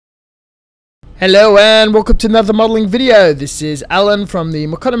Hello and welcome to another modeling video. This is Alan from the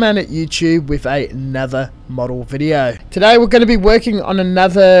mecha Man at YouTube with another model video. Today we're going to be working on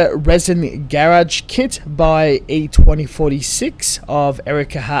another resin garage kit by E2046 of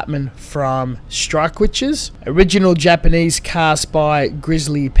Hartmann from Strike Witches. Original Japanese cast by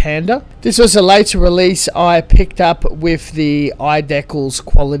Grizzry Panda. This was a later release I picked up with the iDecal's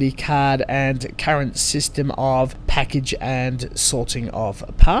quality card and current system of package and sorting of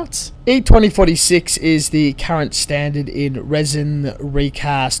parts. E2046 is the current standard in resin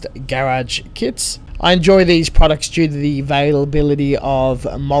recast garage kits. I enjoy these products due to the availability of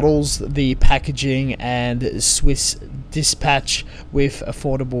models, the packaging, and Swiss dispatch with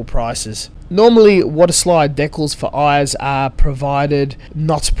affordable prices. Normally, water slide decals for eyes are provided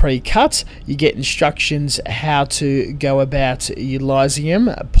not pre-cut. You get instructions how to go about utilizing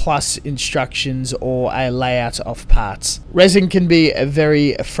them, plus instructions or a layout of parts. Resin can be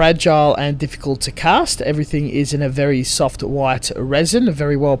very fragile and difficult to cast. Everything is in a very soft white resin,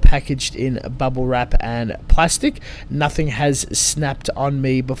 very well packaged in bubble wrap and plastic. Nothing has snapped on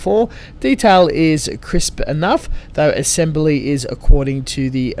me before. Detail is crisp enough, though assembly is according to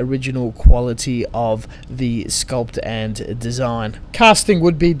the original quality of the sculpt and design. Casting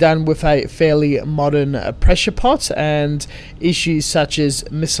would be done with a fairly modern pressure pot, and issues such as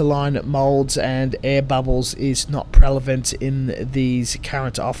misaligned molds and air bubbles is not prevalent in these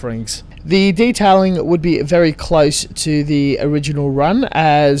current offerings. The detailing would be very close to the original run,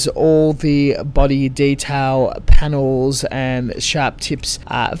 as all the body detail panels and sharp tips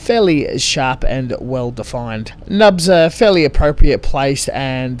are fairly sharp and well defined. Nubs are fairly appropriate placed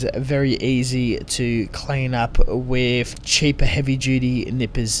and very easy to clean up with cheaper heavy duty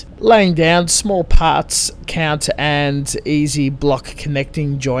nippers. Laying down small parts count and easy block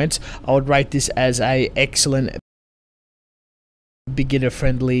connecting joints, I would rate this as a excellent beginner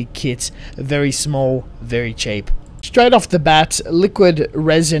friendly kit. Very small, very cheap. Straight off the bat, liquid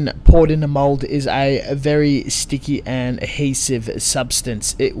resin poured in a mold is a very sticky and adhesive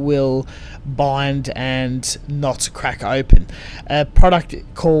substance. It will bind and not crack open. A product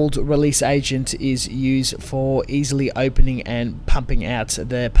called release agent is used for easily opening and pumping out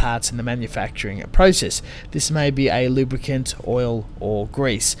the parts in the manufacturing process. This may be a lubricant, oil, or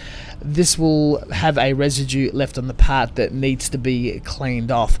grease. This will have a residue left on the part that needs to be cleaned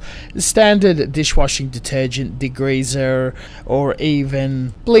off. The standard dishwashing detergent, degreaser, or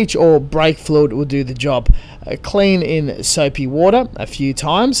even bleach or brake fluid will do the job. Clean in soapy water a few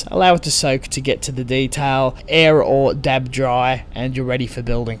times, allow it to soak to get to the detail, air or dab dry, and you're ready for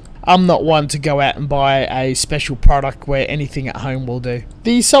building. I'm not one to go out and buy a special product where anything at home will do.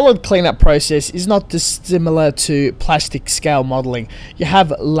 The solid cleanup process is not dissimilar to plastic scale modeling. You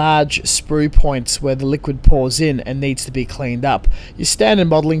have large sprue points where the liquid pours in and needs to be cleaned up. Your standard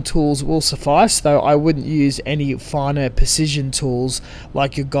modeling tools will suffice, though I wouldn't use any finer precision tools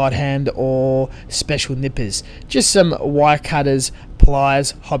like your guide hand or special nippers. Just some wire cutters,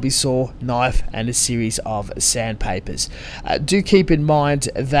 pliers, hobby saw, knife, and a series of sandpapers. Do keep in mind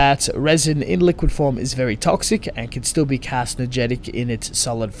that resin in liquid form is very toxic and can still be carcinogenic in its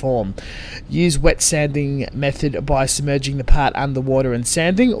solid form. Use wet sanding method by submerging the part underwater and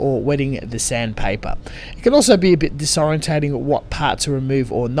sanding, or wetting the sandpaper. It can also be a bit disorientating what part to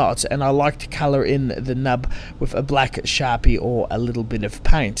remove or not, and I like to colour in the nub with a black Sharpie or a little bit of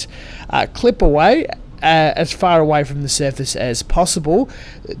paint. Clip away as far away from the surface as possible,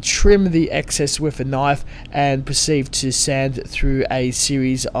 trim the excess with a knife, and proceed to sand through a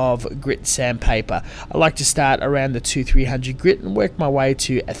series of grit sandpaper. I like to start around the 200-300 grit and work my way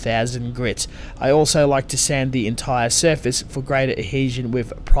to 1000 grit. I also like to sand the entire surface for greater adhesion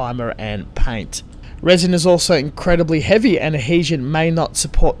with primer and paint. Resin is also incredibly heavy, and adhesion may not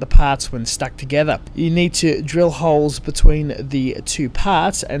support the parts when stuck together. You need to drill holes between the two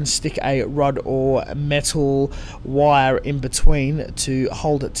parts and stick a rod or metal wire in between to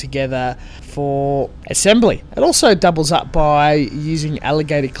hold it together for assembly. It also doubles up by using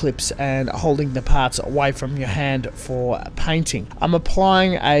alligator clips and holding the parts away from your hand for painting. I'm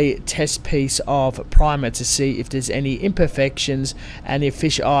applying a test piece of primer to see if there's any imperfections and if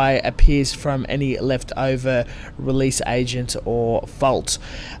fish eye appears from any leftover release agent or fault.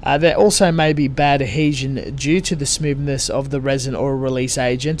 There also may be bad adhesion due to the smoothness of the resin or release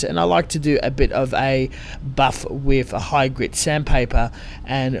agent, and I like to do a bit of a buff with a high grit sandpaper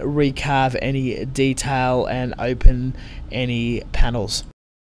and recarve any detail and open any panels.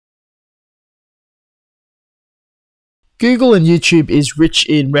 Google and YouTube is rich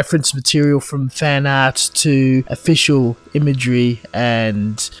in reference material from fan art to official imagery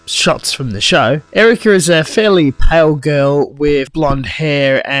and shots from the show. Erica is a fairly pale girl with blonde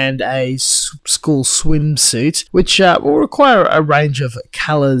hair and a school swimsuit, which will require a range of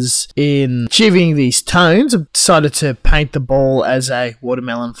colours in achieving these tones. I've decided to paint the ball as a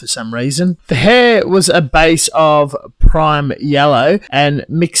watermelon for some reason. The hair was a base of prime yellow and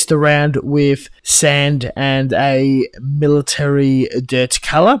mixed around with sand and a military dirt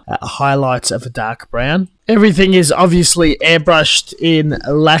colour, highlights of a dark brown. Everything is obviously airbrushed in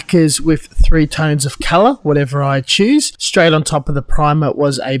lacquers with 3 tones of colour, whatever I choose. Straight on top of the primer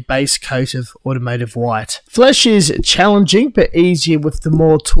was a base coat of automotive white. Flesh is challenging but easier with the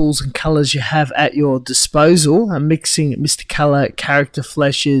more tools and colours you have at your disposal. Mixing Mr. Colour character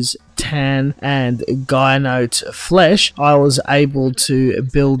fleshes, tan and gynote flesh, I was able to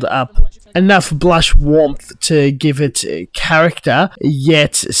build up enough blush warmth to give it character,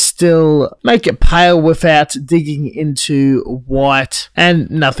 yet still make it pale without digging into white, and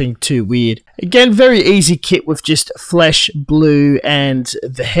nothing too weird. Again, very easy kit with just flesh, blue and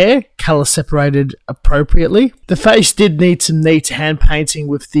the hair, colour separated appropriately. The face did need some neat hand painting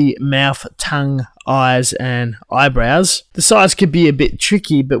with the mouth, tongue, eyes and eyebrows. The size could be a bit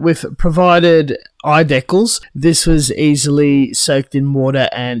tricky, but with provided eye decals, this was easily soaked in water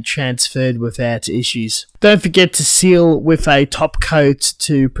and transferred without issues. Don't forget to seal with a top coat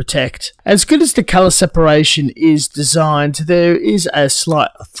to protect. As good as the colour separation is designed, there is a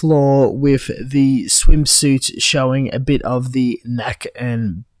slight flaw with the swimsuit showing a bit of the neck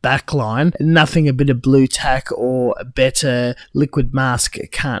and backline. Nothing a bit of blue tack or a better liquid mask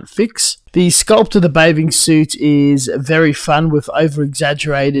can't fix. The sculpt of the bathing suit is very fun with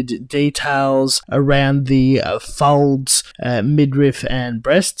over-exaggerated details around the folds, midriff and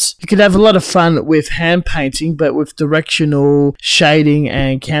breasts. You could have a lot of fun with hand painting, but with directional shading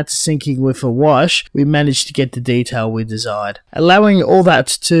and countersinking with a wash, we managed to get the detail we desired. Allowing all that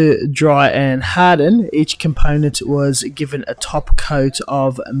to dry and harden, each component was given a top coat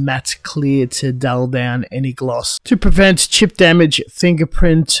of matte clear to dull down any gloss. To prevent chip damage,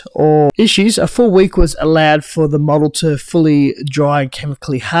 fingerprint or issues, a full week was allowed for the model to fully dry and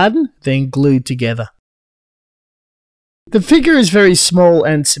chemically harden, then glued together. The figure is very small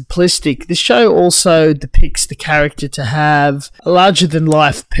and simplistic. The show also depicts the character to have a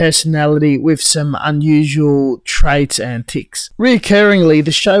larger-than-life personality with some unusual traits and tics. Reoccurringly,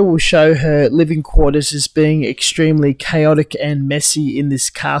 the show will show her living quarters as being extremely chaotic and messy in this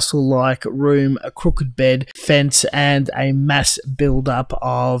castle-like room, a crooked bed, fence, and a mass build-up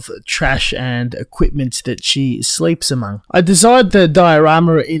of trash and equipment that she sleeps among. I designed the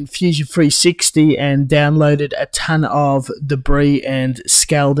diorama in Fusion 360 and downloaded a ton of debris and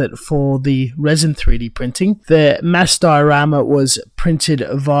scaled it for the Resin 3D printing. The mass diorama was printed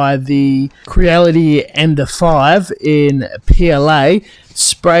via the Creality Ender 5 in PLA,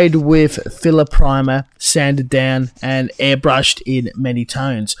 sprayed with filler primer, sanded down and airbrushed in many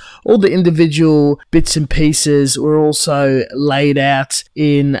tones. All the individual bits and pieces were also laid out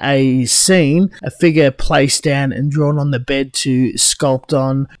in a scene, a figure placed down and drawn on the bed to sculpt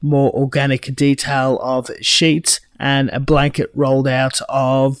on more organic detail of sheets, and a blanket rolled out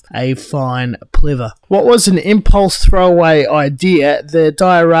of a fine pliver. What was an impulse throwaway idea, the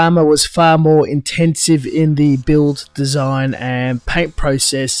diorama was far more intensive in the build, design and paint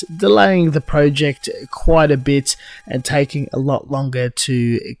process, delaying the project quite a bit and taking a lot longer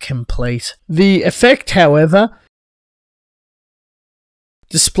to complete. The effect, however,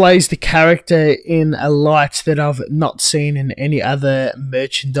 displays the character in a light that I've not seen in any other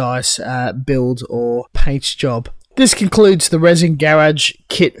merchandise build or paint job. This concludes the Resin Garage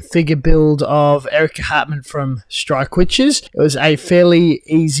kit figure build of Erica Hartmann from Strike Witches. It was a fairly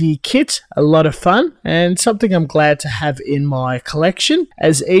easy kit, a lot of fun, and something I'm glad to have in my collection.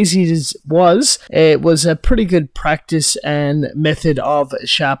 As easy as it was a pretty good practice and method of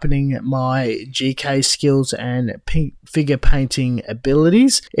sharpening my GK skills and figure painting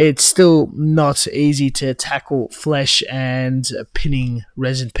abilities. It's still not easy to tackle flesh and pinning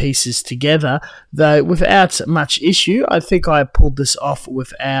resin pieces together, though without much issue. I think I pulled this off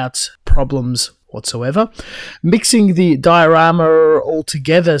without problems whatsoever. Mixing the diorama all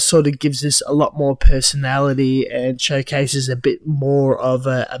together sort of gives this a lot more personality and showcases a bit more of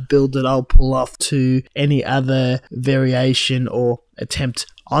a build that I'll pull off to any other variation or attempt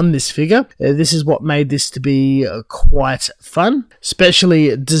on this figure. This is what made this to be quite fun,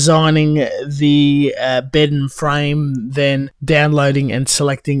 especially designing the bed and frame, then downloading and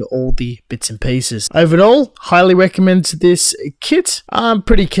selecting all the bits and pieces. Overall, highly recommend this kit. I'm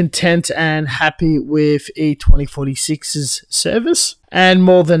pretty content and happy with E2046's service, and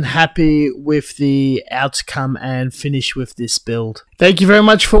more than happy with the outcome and finish with this build. Thank you very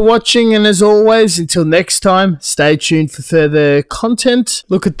much for watching, and as always, until next time, stay tuned for further content.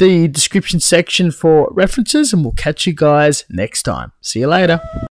 Look at the description section for references, and we'll catch you guys next time. See you later.